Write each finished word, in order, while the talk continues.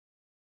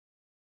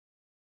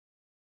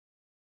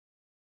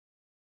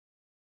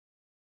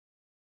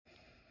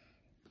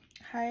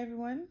Hi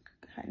everyone,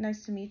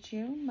 nice to meet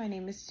you. My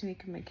name is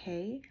Tamika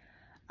McKay.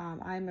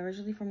 I'm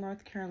originally from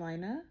North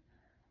Carolina.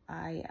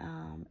 I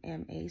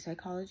am a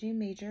psychology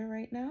major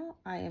right now.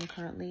 I am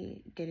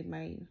currently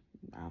getting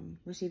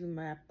receiving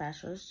my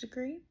bachelor's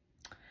degree.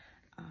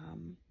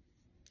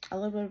 A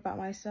little bit about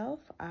myself.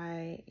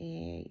 I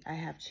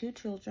have 2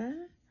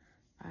 children.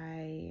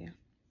 I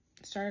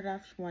started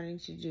off wanting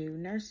to do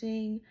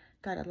nursing,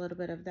 got a little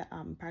bit of the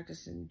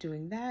practice in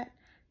doing that.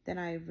 Then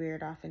I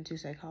veered off into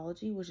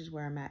psychology, which is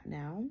where I'm at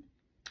now.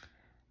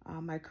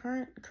 My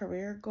current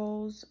career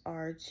goals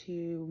are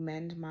to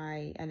mend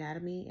my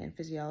anatomy and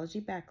physiology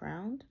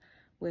background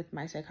with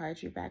my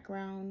psychiatry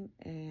background,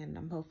 and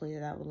hopefully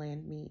that will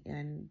land me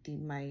in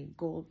my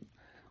goal.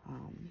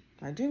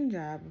 My dream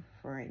job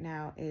for right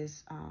now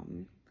is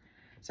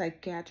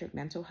psychiatric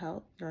mental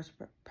health nurse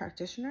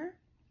practitioner.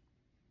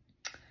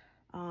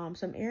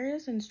 Some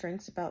areas and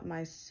strengths about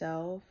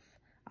myself.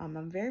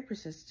 I'm very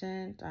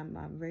persistent. I'm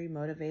very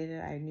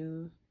motivated. I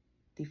knew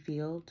the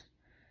field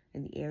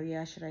in the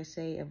area, should I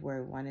say, of where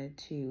I wanted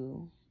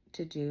to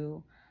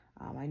do.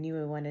 I knew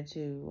I wanted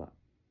to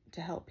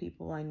help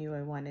people. I knew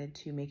I wanted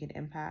to make an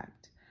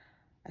impact.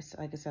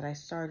 Like I said, I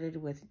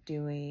started with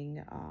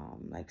doing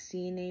like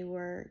CNA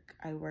work.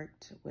 I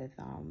worked with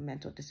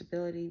mental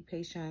disability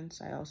patients.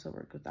 I also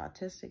worked with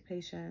autistic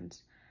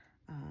patients.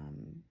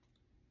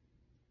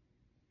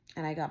 And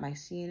I got my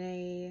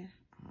CNA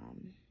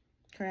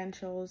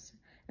credentials.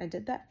 And I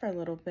did that for a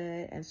little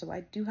bit. And so I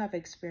do have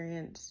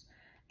experience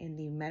in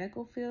the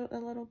medical field a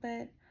little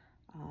bit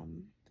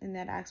in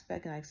that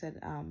aspect. And like I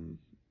said,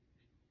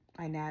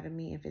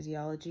 anatomy and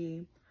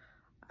physiology,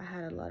 I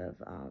had a lot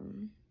of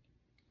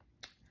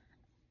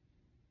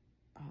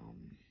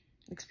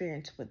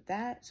experience with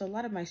that. So a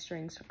lot of my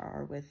strengths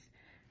are with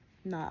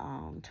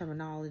not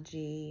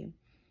terminology,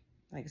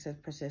 like I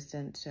said,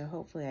 persistent. So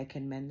hopefully I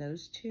can mend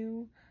those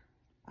two,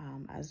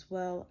 as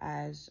well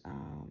as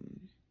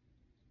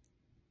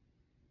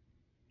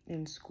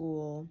in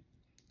school,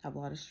 I have a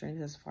lot of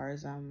strengths as far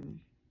as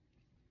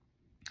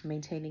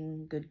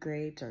maintaining good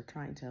grades, or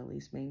trying to at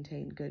least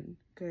maintain good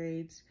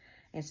grades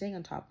and staying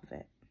on top of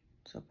it.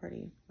 So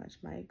pretty much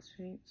my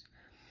experience.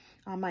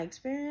 Like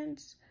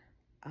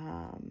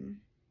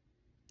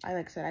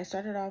I said, I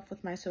started off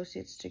with my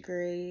associate's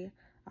degree,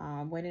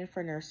 went in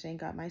for nursing,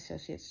 got my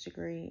associate's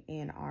degree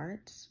in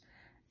arts,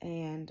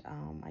 and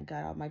I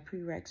got all my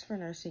prereqs for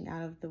nursing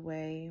out of the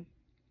way,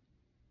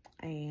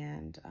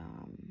 and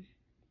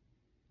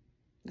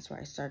that's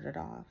where I started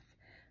off.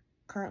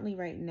 Currently,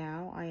 right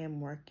now, I am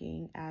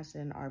working as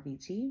an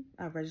RBT,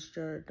 a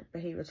registered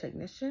behavioral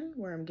technician,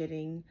 where I'm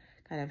getting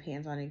kind of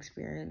hands-on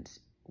experience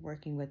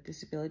working with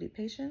disability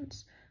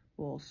patients,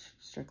 well,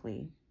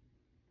 strictly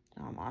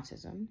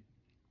autism.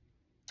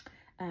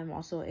 I'm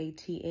also a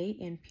TA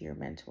and peer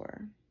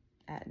mentor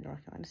at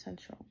North Carolina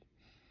Central.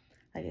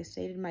 Like I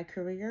stated, my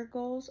career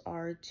goals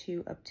are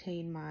to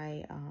obtain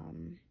my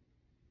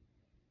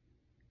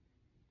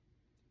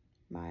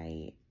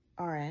my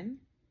RN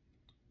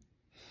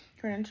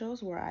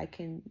credentials, where I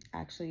can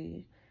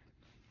actually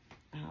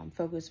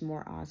focus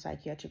more on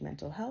psychiatric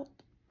mental health.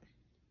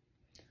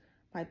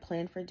 My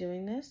plan for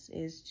doing this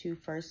is to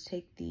first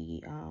take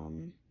the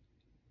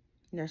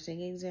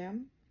nursing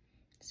exam,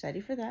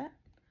 study for that,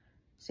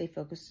 stay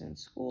focused in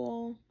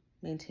school,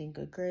 maintain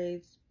good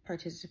grades,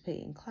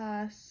 participate in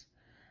class.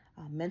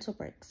 Mental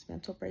breaks.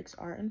 Mental breaks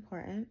are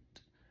important.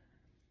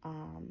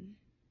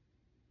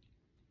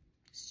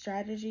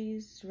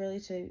 Strategies really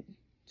to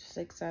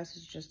success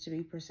is just to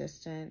be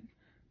persistent,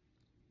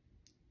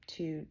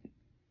 to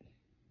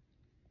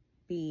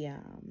be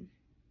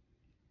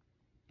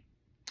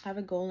have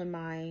a goal in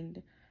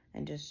mind,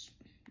 and just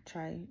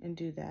try and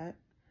do that.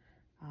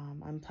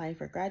 I'm applying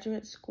for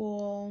graduate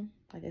school.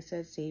 Like I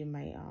said, taking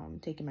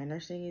my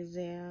nursing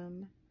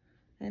exam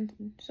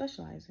and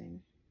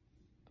specializing.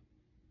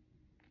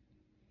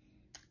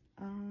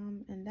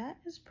 And that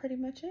is pretty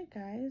much it,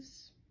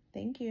 guys.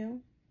 Thank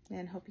you,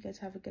 and hope you guys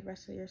have a good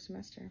rest of your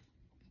semester.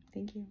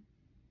 Thank you.